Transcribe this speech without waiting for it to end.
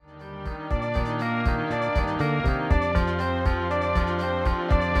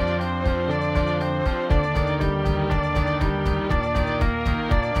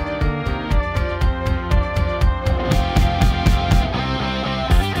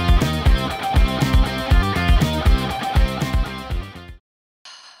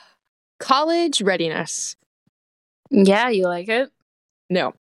college readiness. Yeah, you like it?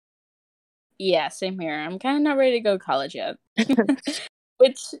 No. Yeah, same here. I'm kind of not ready to go to college yet.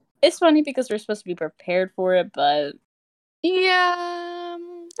 Which is funny because we're supposed to be prepared for it, but... Yeah,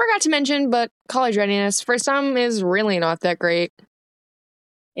 forgot to mention, but college readiness for some is really not that great.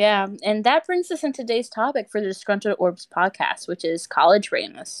 Yeah, and that brings us into today's topic for the Disgruntled Orbs podcast, which is college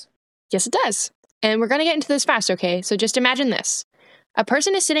readiness. Yes, it does. And we're going to get into this fast, okay? So just imagine this. A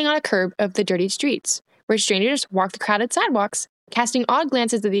person is sitting on a curb of the dirty streets, where strangers walk the crowded sidewalks, casting odd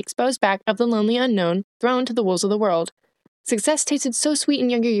glances at the exposed back of the lonely unknown thrown to the wolves of the world. Success tasted so sweet in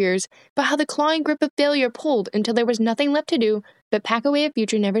younger years, but how the clawing grip of failure pulled until there was nothing left to do but pack away a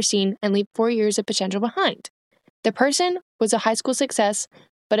future never seen and leave 4 years of potential behind. The person was a high school success,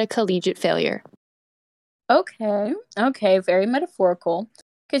 but a collegiate failure. Okay, very metaphorical.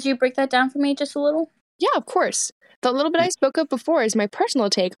 Could you break that down for me just a little? Yeah, of course. The little bit I spoke of before is my personal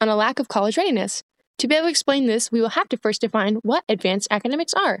take on a lack of college readiness. To be able to explain this, we will have to first define what advanced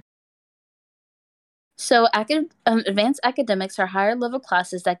academics are. So, advanced academics are higher-level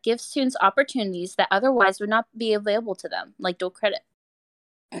classes that give students opportunities that otherwise would not be available to them, like dual credit.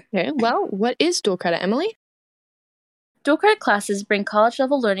 Okay, well, what is dual credit, Emily? Dual credit classes bring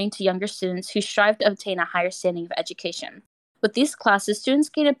college-level learning to younger students who strive to obtain a higher standing of education. With these classes, students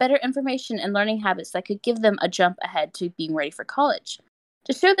gain a better information and learning habits that could give them a jump ahead to being ready for college.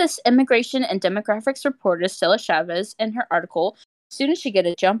 To show this, immigration and demographics reporter Stella Chavez, in her article, "Students Should Get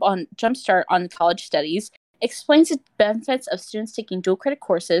a Jump Start on College Studies," explains the benefits of students taking dual credit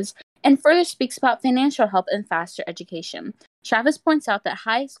courses and further speaks about financial help and faster education. Chavez points out that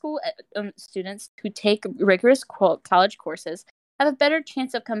high school students who take rigorous college courses have a better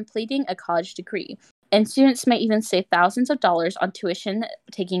chance of completing a college degree, and students may even save thousands of dollars on tuition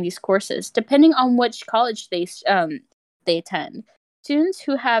taking these courses, depending on which college they attend. Students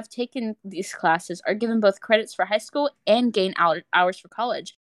who have taken these classes are given both credits for high school and gain hours for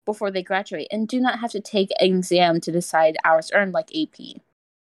college before they graduate, and do not have to take an exam to decide hours earned like AP.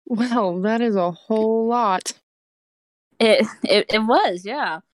 Wow, that is a whole lot. It was,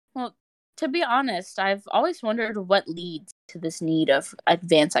 yeah. Well, to be honest, I've always wondered what leads to this need of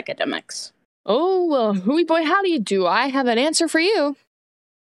advanced academics. Oh, well, hooey boy, howdy, do I have an answer for you?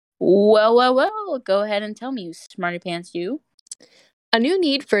 Well, go ahead and tell me, you smarty pants, you. A new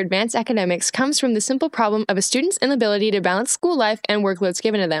need for advanced academics comes from the simple problem of a student's inability to balance school life and workloads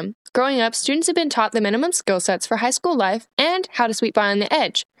given to them. Growing up, students have been taught the minimum skill sets for high school life and how to sweep by on the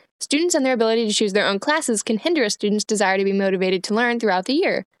edge. Students and their ability to choose their own classes can hinder a student's desire to be motivated to learn throughout the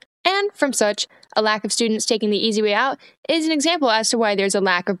year. And from such, a lack of students taking the easy way out is an example as to why there's a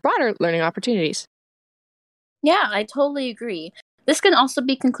lack of broader learning opportunities. Yeah, I totally agree. This can also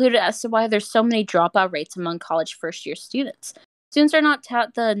be concluded as to why there's so many dropout rates among college first-year students. Students are not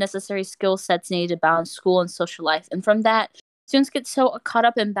taught the necessary skill sets needed to balance school and social life, and from that, students get so caught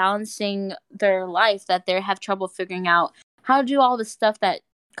up in balancing their life that they have trouble figuring out how to do all the stuff that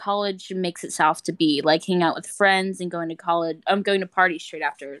college makes itself to be, like hanging out with friends and going to parties straight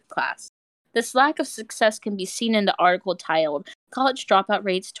after class. This lack of success can be seen in the article titled "College Dropout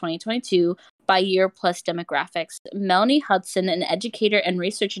Rates 2022 by Year Plus Demographics." Melanie Hudson, an educator and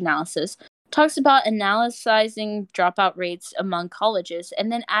research analysis, talks about analyzing dropout rates among colleges and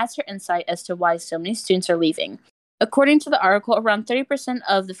then adds her insight as to why so many students are leaving. According to the article, around 30%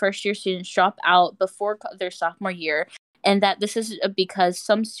 of the first-year students drop out before their sophomore year, and that this is because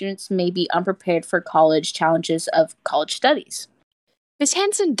some students may be unprepared for college challenges of college studies. Ms.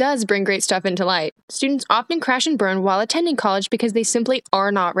 Hansen does bring great stuff into light. Students often crash and burn while attending college because they simply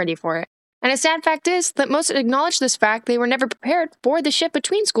are not ready for it. And a sad fact is that most acknowledge this fact they were never prepared for the shift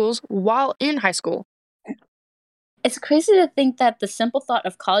between schools while in high school. It's crazy to think that the simple thought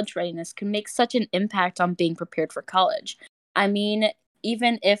of college readiness can make such an impact on being prepared for college. I mean,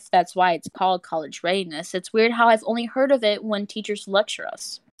 even if that's why it's called college readiness, it's weird how I've only heard of it when teachers lecture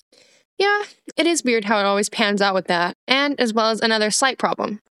us. Yeah, it is weird how it always pans out with that, and as well as another slight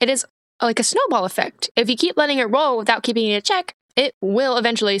problem. It is like a snowball effect. If you keep letting it roll without keeping it in check, it will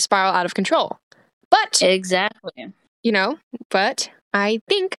eventually spiral out of control. But, exactly. But I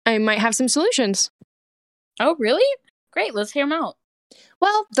think I might have some solutions. Oh, really? Great, let's hear them out.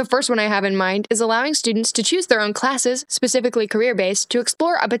 Well, the first one I have in mind is allowing students to choose their own classes, specifically career-based, to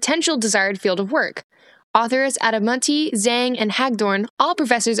explore a potential desired field of work. Authors Adamunti, Zhang, and Hagdorn, all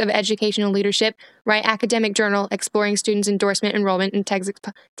professors of educational leadership, write academic journal exploring students' endorsement enrollment in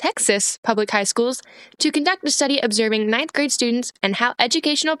Texas public high schools to conduct a study observing ninth grade students and how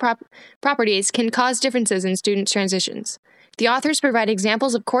educational properties can cause differences in students' transitions. The authors provide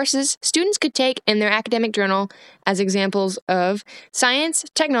examples of courses students could take in their academic journal as examples of science,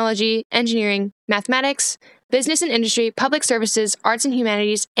 technology, engineering, mathematics, business and industry, public services, arts and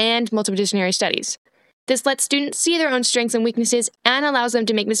humanities, and multidisciplinary studies. This lets students see their own strengths and weaknesses and allows them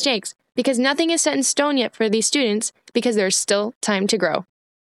to make mistakes, because nothing is set in stone yet for these students because there's still time to grow.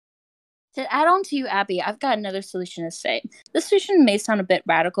 To add on to you, Abby, I've got another solution to say. This solution may sound a bit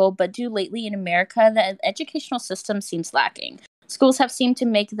radical, but due lately in America, the educational system seems lacking. Schools have seemed to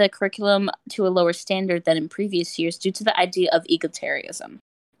make the curriculum to a lower standard than in previous years due to the idea of egalitarianism.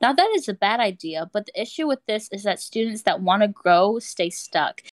 Now, that is a bad idea, but the issue with this is that students that want to grow stay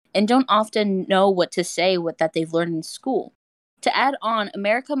stuck and don't often know what to say with that they've learned in school. To add on,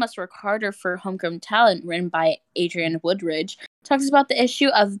 America Must Work Harder for Homegrown Talent, written by Adrian Woodridge, talks about the issue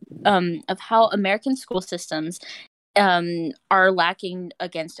of how American school systems are lacking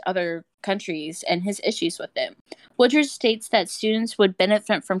against other countries and his issues with it. Woodridge states that students would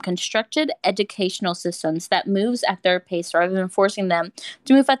benefit from constructed educational systems that moves at their pace rather than forcing them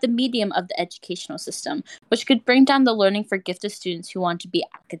to move at the medium of the educational system, which could bring down the learning for gifted students who want to be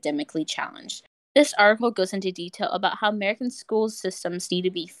academically challenged. This article goes into detail about how American school systems need to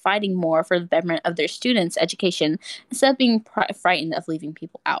be fighting more for the betterment of their students' education instead of being frightened of leaving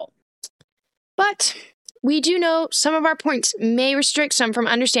people out. But we do know some of our points may restrict some from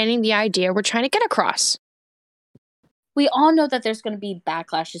understanding the idea we're trying to get across. We all know that there's going to be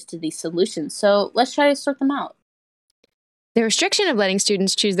backlashes to these solutions, so let's try to sort them out. The restriction of letting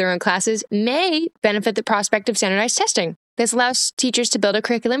students choose their own classes may benefit the prospect of standardized testing. This allows teachers to build a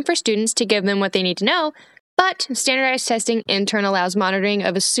curriculum for students to give them what they need to know, but standardized testing in turn allows monitoring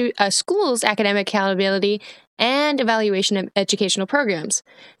of a school's academic accountability and evaluation of educational programs.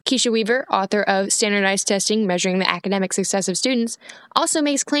 Keisha Weaver, author of Standardized Testing, Measuring the Academic Success of Students, also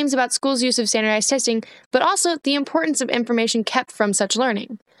makes claims about schools' use of standardized testing, but also the importance of information kept from such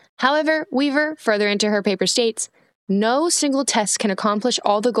learning. However, Weaver, further into her paper, states, no single test can accomplish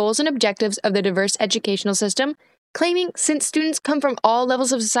all the goals and objectives of the diverse educational system, claiming since students come from all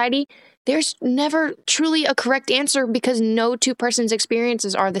levels of society, there's never truly a correct answer because no two persons'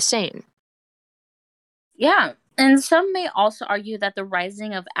 experiences are the same. Yeah, and some may also argue that the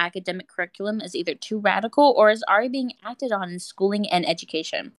rising of academic curriculum is either too radical or is already being acted on in schooling and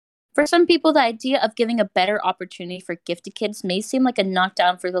education. For some people, the idea of giving a better opportunity for gifted kids may seem like a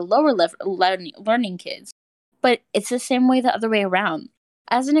knockdown for the lower level learning kids, but it's the same way the other way around.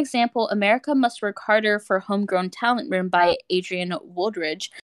 As an example, America Must Work Harder for Homegrown Talent, written by Adrian Woodridge,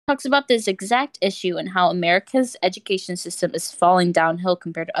 talks about this exact issue and how America's education system is falling downhill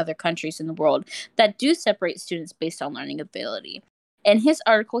compared to other countries in the world that do separate students based on learning ability. In his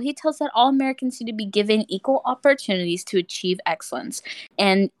article, he tells that all Americans need to be given equal opportunities to achieve excellence,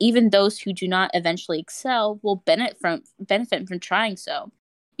 and even those who do not eventually excel will benefit from trying so.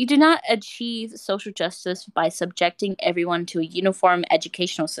 You do not achieve social justice by subjecting everyone to a uniform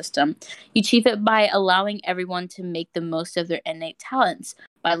educational system. You achieve it by allowing everyone to make the most of their innate talents,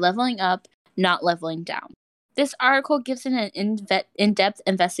 by leveling up, not leveling down. This article gives an in-depth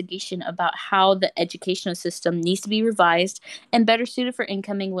investigation about how the educational system needs to be revised and better suited for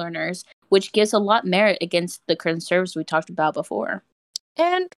incoming learners, which gives a lot merit against the concerns we talked about before.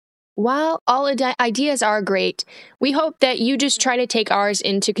 And while all ideas are great, we hope that you just try to take ours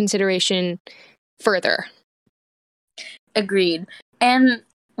into consideration further. Agreed. And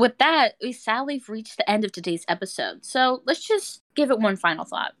with that, we sadly have reached the end of today's episode, so let's just give it one final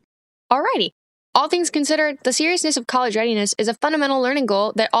thought. Alrighty. All things considered, the seriousness of college readiness is a fundamental learning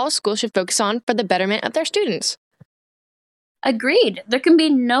goal that all schools should focus on for the betterment of their students. Agreed. There can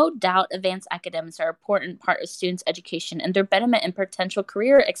be no doubt advanced academics are an important part of students' education and their betterment and potential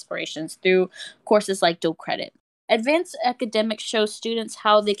career explorations through courses like dual credit. Advanced academics show students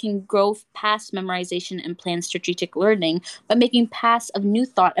how they can grow past memorization and plan strategic learning by making paths of new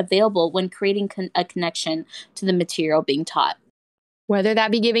thought available when creating a connection to the material being taught. Whether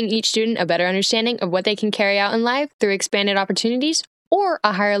that be giving each student a better understanding of what they can carry out in life through expanded opportunities or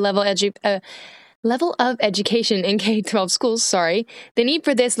a higher level of education in K-12 schools, the need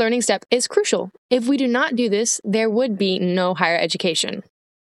for this learning step is crucial. If we do not do this, there would be no higher education.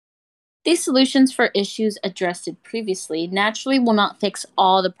 These solutions for issues addressed previously naturally will not fix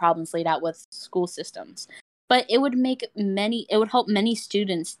all the problems laid out with school systems, but it would help many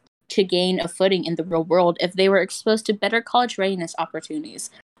students to gain a footing in the real world if they were exposed to better college readiness opportunities.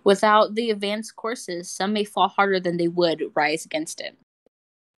 Without the advanced courses, some may fall harder than they would rise against it.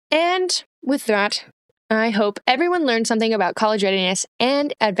 And with that, I hope everyone learned something about college readiness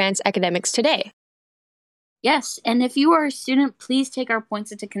and advanced academics today. Yes, and if you are a student, please take our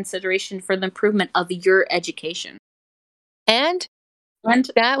points into consideration for the improvement of your education. And And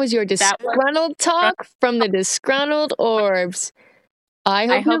that was your disgruntled talk from the disgruntled orbs. I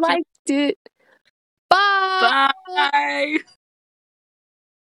hope you liked it. Bye! Bye!